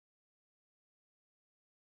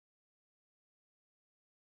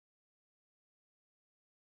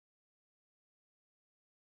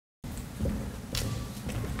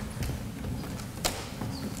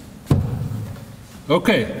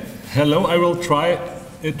Okay, hello, I will try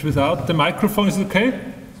it without the microphone, is it okay?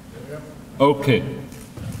 Yeah. Okay.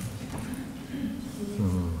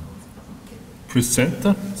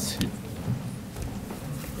 Presenter.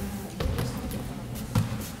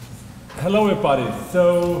 Hello everybody.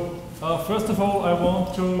 So, first of all I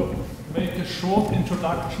want to make a short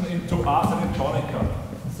introduction into Ars Electronica.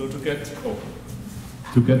 So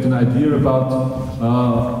to get an idea about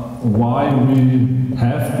why we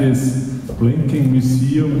have this blinking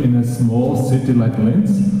museum in a small city like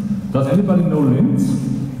Linz. Does anybody know Linz?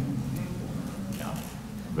 Yeah.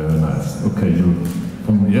 Very nice. Okay, you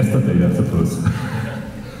from yesterday, I suppose.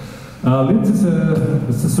 Linz is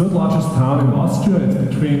the third largest town in Austria. It's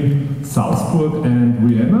between Salzburg and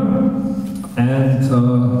Vienna. And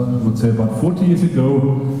I would say about 40 years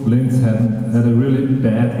ago, Linz had a really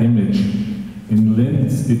bad image. In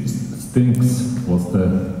Linz, it stinks, was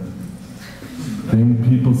the thing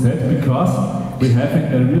people said, because we're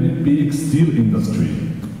having a really big steel industry.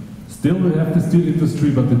 Still we have the steel industry,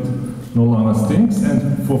 but it no longer stinks.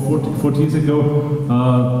 And for 40 years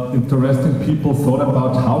ago, interesting people thought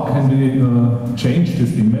about how can we change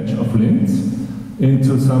this image of Linz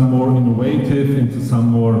into some more innovative, into some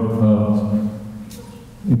more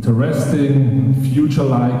interesting,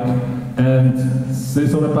 future-like. And they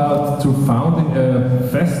thought about founding a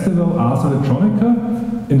festival, Ars Electronica,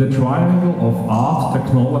 in the triangle of art,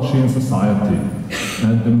 technology and society.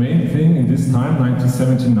 And the main thing in this time,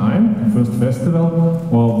 1979, the first festival,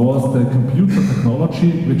 was the computer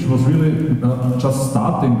technology, which was really just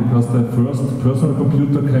starting, because the first personal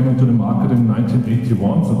computer came into the market in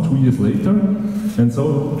 1981, so 2 years later. And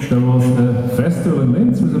so there was a festival in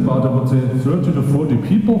Linz with about, I would say, 30 to 40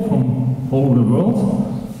 people from all over the world,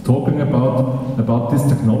 talking about this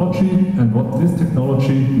technology and what this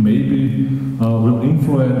technology maybe will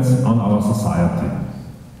influence on our society.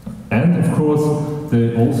 And of course,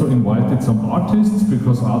 they also invited some artists,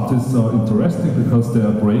 because artists are interesting, because they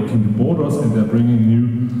are breaking the borders and they're bringing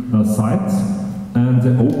new sites and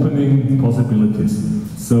they're opening possibilities.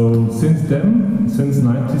 So since then, since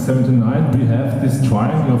 1979, we have this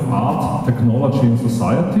triangle of art, technology and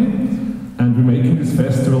society, and we're making this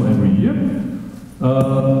festival every year.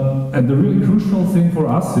 And the really crucial thing for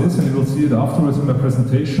us is, and you will see it afterwards in my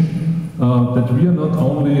presentation, that we are not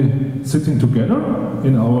only sitting together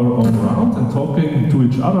in our own round and talking to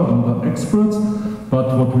each other and the experts,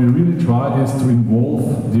 but what we really try is to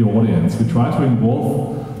involve the audience. We try to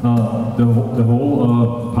involve the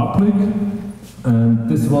whole public, and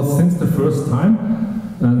this was since the first time.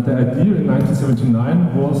 And the idea in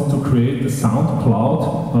 1979 was to create a sound cloud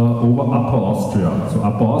over Upper Austria. So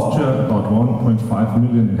Upper Austria, about 1.5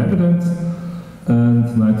 million inhabitants. And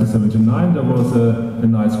in 1979 there was a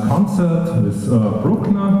nice concert with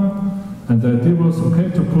Bruckner. And the idea was,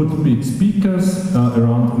 okay, to put big speakers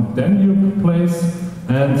around the Danube place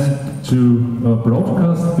and to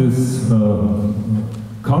broadcast this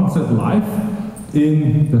concert live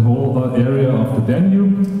in the whole area of the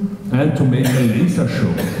Danube, and to make a laser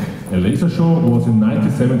show. A laser show was in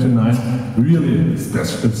 1979 really a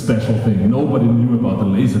special thing. Nobody knew about the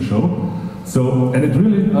laser show. So, and it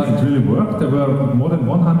really worked. There were more than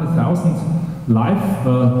 100,000 live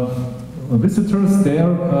visitors there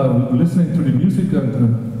listening to the music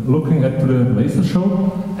and looking at the laser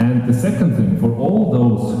show. And the second thing, for all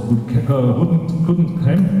those who couldn't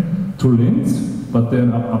come to Linz, but they're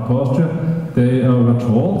in Upper Austria, they were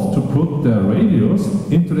told to put their radios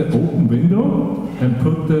into the open window and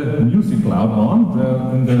put the music loud on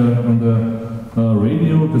the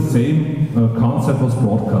radio. The same concept was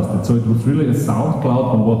broadcasted, so it was really a sound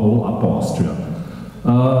cloud over whole Upper Austria.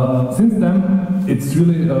 Since then, it's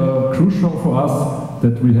really crucial for us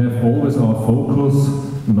that we have always our focus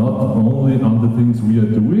not only on the things we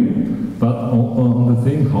are doing, but on the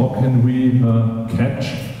thing, how can we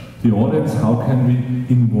catch the audience, how can we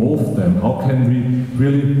involve them, how can we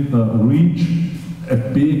really reach a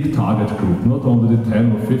big target group, not only the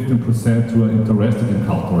 10 or 15% who are interested in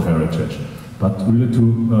cultural heritage, but really to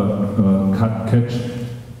catch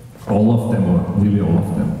all of them, or nearly all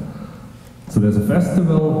of them. So there's a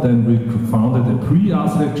festival, then we founded a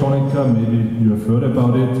pre-Ars Electronica, maybe you have heard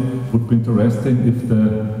about it. Would be interesting if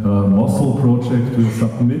the Mossel project will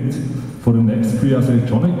submit for the next pre-Ars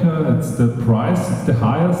Electronica. It's the price, it's the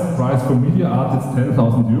highest price for media art, it's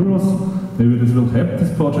 10,000 euros. Maybe this will help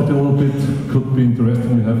this project a little bit. Could be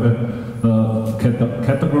interesting. We have a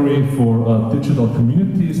category for digital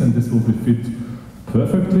communities, and this will be fit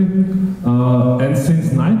perfectly. And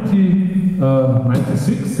since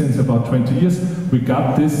 1996, since about 20 years, we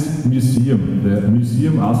got this museum, the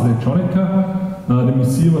Museum Ars Electronica, the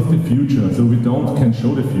museum of the future. So we can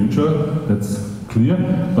show the future, that's clear.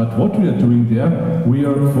 But what we are doing there, we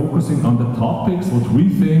are focusing on the topics what we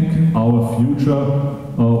think our future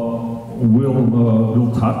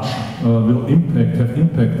will touch, will have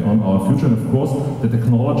impact on our future. And of course, the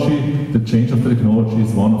technology, the change of the technology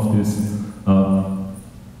is one of these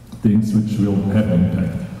things which will have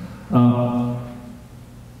impact.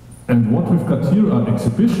 And what we've got here are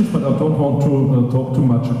exhibitions, but I don't want to talk too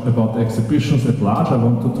much about the exhibitions at large. I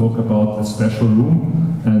want to talk about a special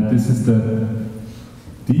room, and this is the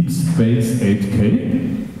Deep Space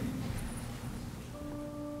 8K.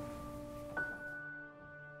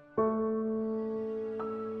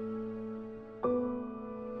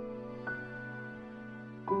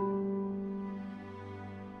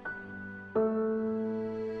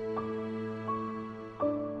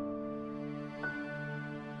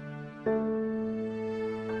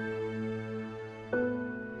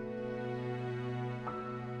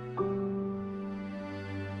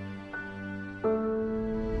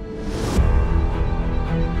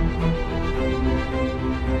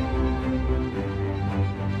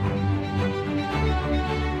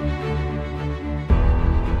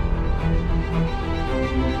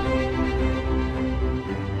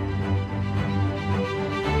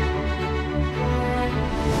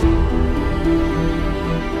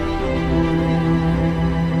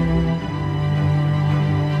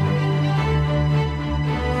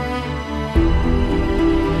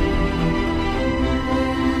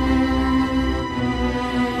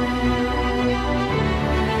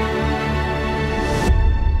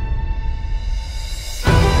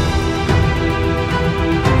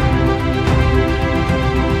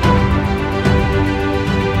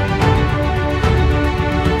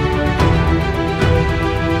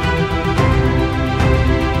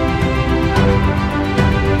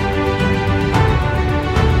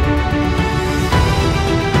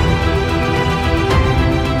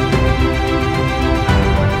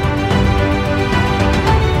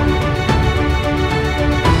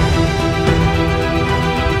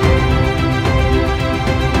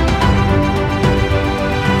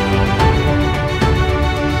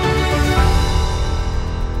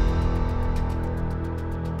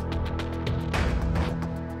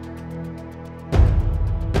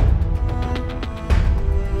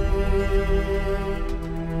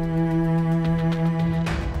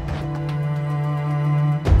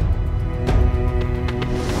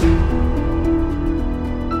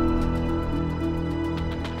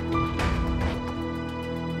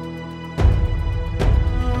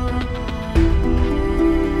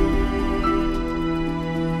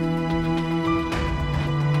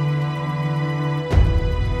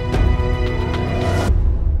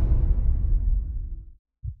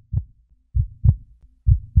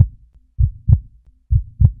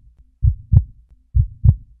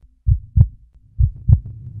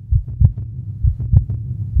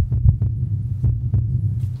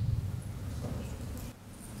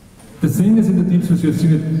 The thing is, in the Deep Space, you've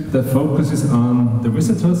seen it, the focus is on the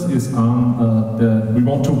visitors, is on we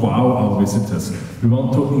want to wow our visitors. We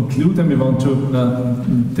want to include them, we want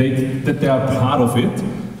to take that they are part of it.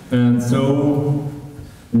 And so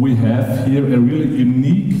we have here a really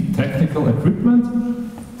unique technical equipment.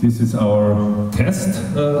 This is our test.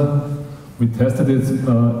 We tested it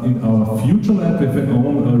in our Future Lab. We have our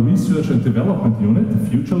own research and development unit, the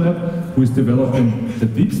Future Lab, who is developing the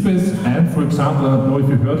deep space. And for example, I don't know if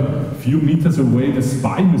you heard, a few meters away, the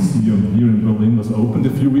Spy Museum here in Berlin was opened a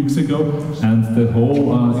few weeks ago, and the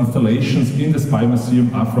whole installations in the Spy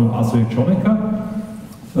Museum are from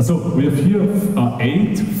CyArk. So we have here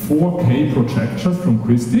 8 4K projectors from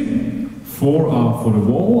Christie. 4 are for the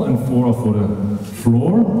wall and 4 are for the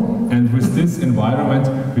floor, and with this environment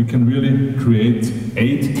we can really create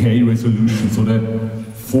 8K resolution, so that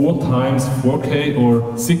 4 times 4K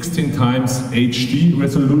or 16 times HD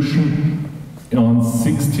resolution on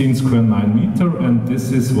 16 square 9 meter, and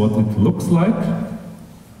this is what it looks like.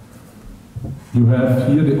 You have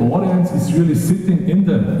here the audience is really sitting in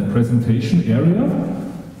the presentation area,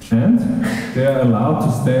 and they are allowed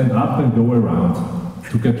to stand up and go around,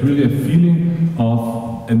 to get really a feeling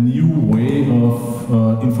of a new way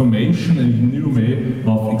of information, a new way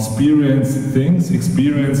of experience things,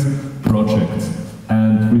 experience projects.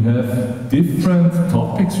 And we have different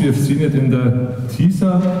topics. We have seen it in the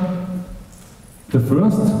teaser. The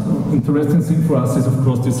first interesting thing for us is, of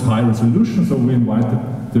course, this high resolution. So we invited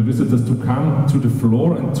the visitors to come to the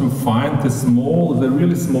floor and to find the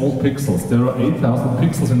really small pixels. There are 8,000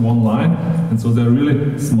 pixels in one line, and so they're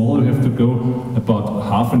really small. You have to go about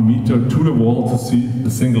half a meter to the wall to see the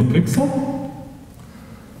single pixel.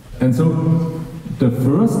 And so The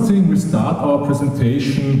first thing, we start our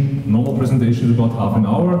presentation, normal presentation is about half an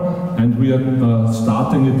hour, and we are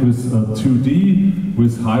starting it with 2D,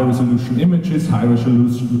 with high resolution images, high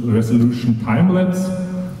resolution time-lapse.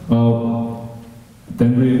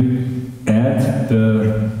 Then we add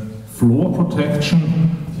the floor protection.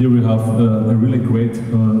 Here we have a really great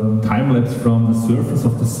time-lapse from the surface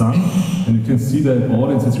of the sun, and you can see the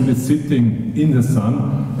audience is really sitting in the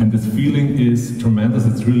sun, and this feeling is tremendous.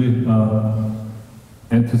 It's really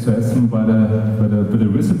enthusiasm by the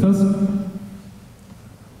visitors.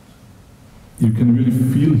 You can really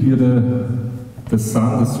feel here the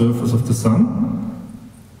sun, the surface of the sun.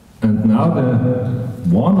 And now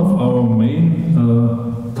one of our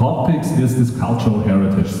main topics is this cultural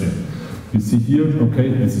heritage thing. You see here, okay,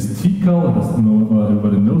 this is Tikal,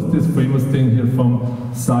 everybody knows this famous thing here from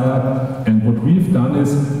CyArk, and what we've done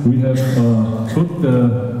is we have put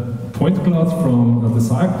the point clouds from the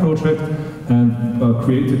CyArk project and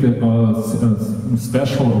created a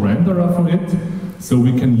special renderer for it, so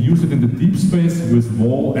we can use it in the deep space with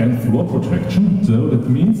wall and floor protection. So that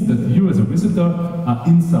means that you as a visitor are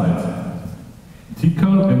inside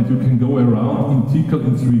Tikal and you can go around in Tikal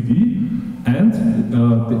in 3D. And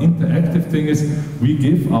the interactive thing is we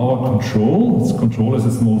give our control, this control is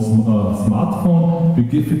a small smartphone, we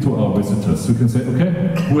give it to our visitors. So you can say,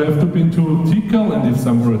 okay, who have to been to Tikal, and if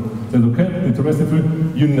someone says, okay, interesting for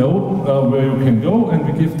you, you know where you can go,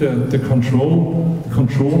 and we give the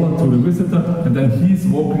controller to the visitor, and then he's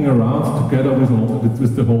walking around together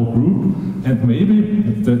with the whole group. And maybe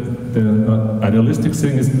the idealistic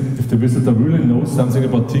thing is if the visitor really knows something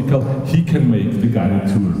about Tikal, he can make the guided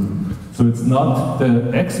tour. So it's not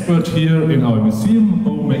the expert here in our museum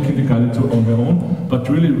who making the guided tour on their own, but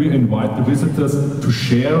really we invite the visitors to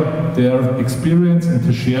share their experience and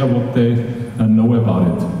to share what they know about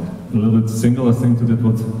it. A little bit similar thing to that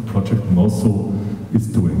what Project Mosul is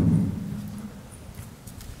doing.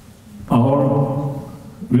 Our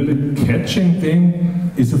really catching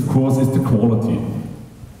thing is, of course, is the quality.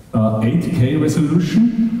 8K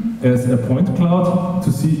resolution as a point cloud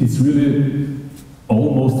to see it's really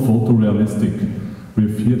almost photorealistic. We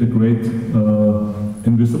have here the great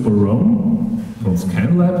invisible roam from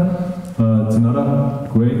ScanLab. It's another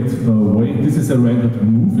great way. This is a rendered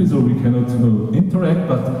movie, so we cannot interact,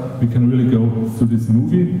 but we can really go through this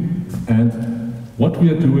movie. And what we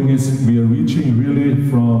are doing is we are reaching really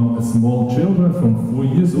from small children, from 4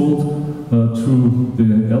 years old to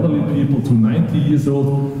the elderly people, to 90 years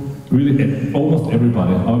old, really almost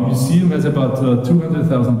everybody. Our museum has about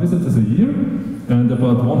 200,000 visitors a year, and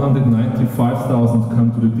about 195,000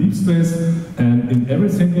 come to the deep space, and in every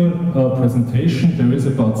single presentation there is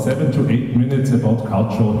about 7 to 8 minutes about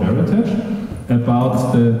cultural heritage,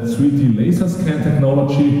 about the 3D laser scan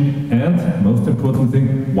technology, and most important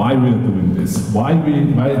thing, why we are doing this, why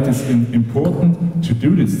it is important to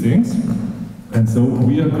do these things. And so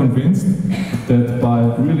we are convinced that by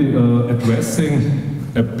really addressing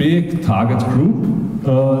a big target group,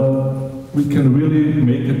 we can really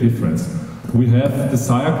make a difference. We have the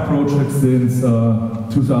CyArk project since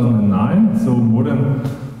 2009, so more than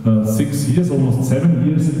 6 years, almost 7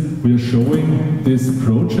 years. We are showing this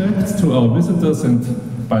project to our visitors, and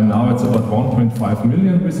by now it's about 1.5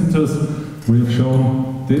 million visitors. We have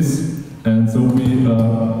shown this, and so we,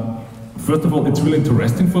 first of all, it's really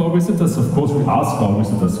interesting for our visitors. Of course, we ask our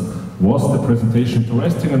visitors, was the presentation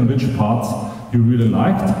interesting and which parts you really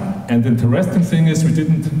liked? And the interesting thing is we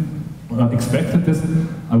didn't expected this.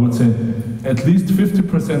 I would say at least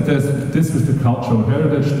 50% this was the cultural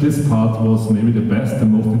heritage. This part was maybe the best, the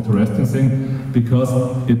most interesting thing, because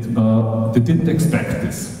they didn't expect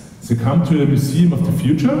this. They come to a museum of the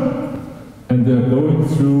future, and they're going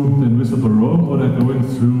through the invisible room, or they're going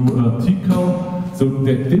through Tikal. So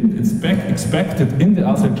they didn't expect it in the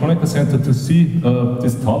Ars Electronica Center to see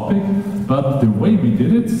this topic, but the way we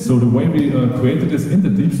did it, so the way we created this in the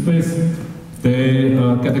deep space, they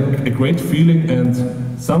get a great feeling, and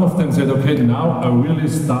some of them said, okay, now I really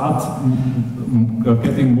start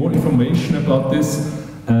getting more information about this.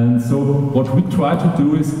 And so what we try to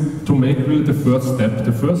do is to make really the first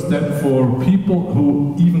step for people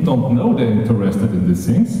who even don't know they're interested in these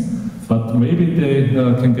things, but maybe they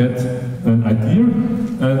can get an idea,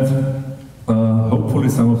 and hopefully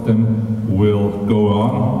some of them will go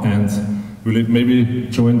on and will it maybe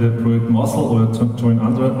join the Project Mosul or join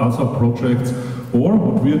other projects? Or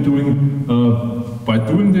what we are doing by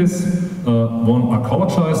doing this, one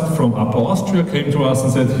archaeologist from Upper Austria came to us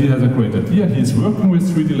and said he has a great idea. He's working with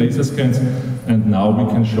 3D laser scans, and now we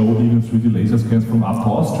can show even 3D laser scans from Upper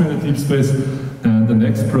Austria in deep space. And the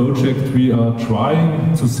next project we are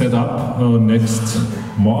trying to set up next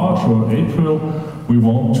March or April we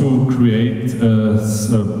want to create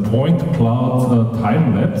a point cloud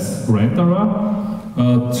time-lapse renderer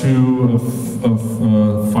to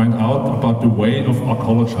find out about the way of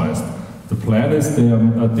archaeologists. The plan is they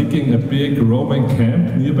are digging a big Roman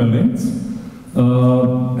camp nearby Linz,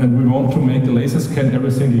 and we want to make a laser scan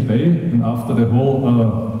every single day, and after the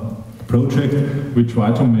whole project we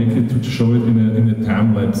try to make it to show it in a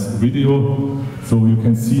time-lapse video, so you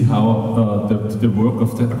can see how the work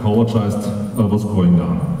of the archaeologist was going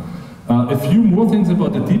on. A few more things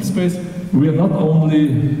about the deep space. We are not only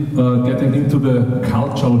getting into the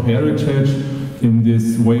cultural heritage in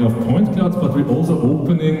this way of point clouds, but we're also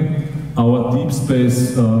opening our deep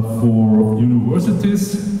space for universities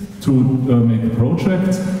to make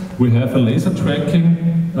projects. We have a laser tracking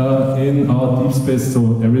in our deep space,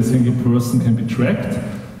 so every single person can be tracked.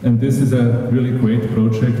 And this is a really great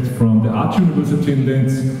project from the Art University in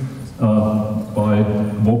Linz. By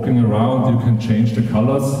walking around, you can change the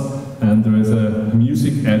colors, and there is a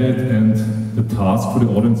music edit, and the task for the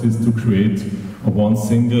audience is to create one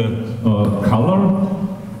single color.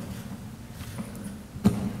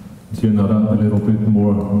 Here another a little bit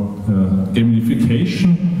more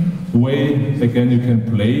gamification way. Again, you can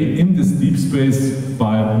play in this deep space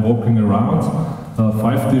by walking around.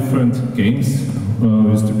 5 different games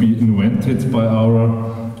used to be invented by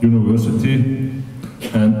our university.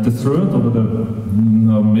 And the third, or the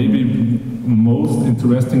maybe most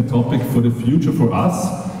interesting topic for the future for us,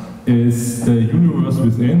 is the universe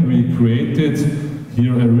within. We created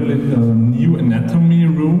here a really new anatomy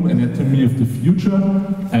room, anatomy of the future,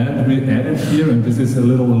 and we added here, and this is a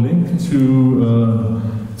little link to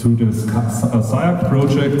the CyArk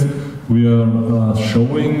project. We are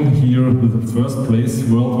showing here the first place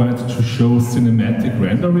worldwide to show cinematic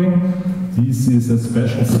rendering. This is a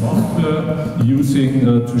special software using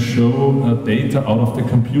to show data out of the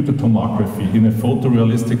computer tomography in a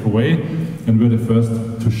photorealistic way, and we're the first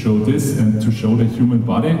to show this and to show the human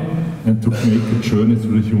body and to make a journey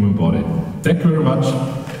through the human body. Thank you very much.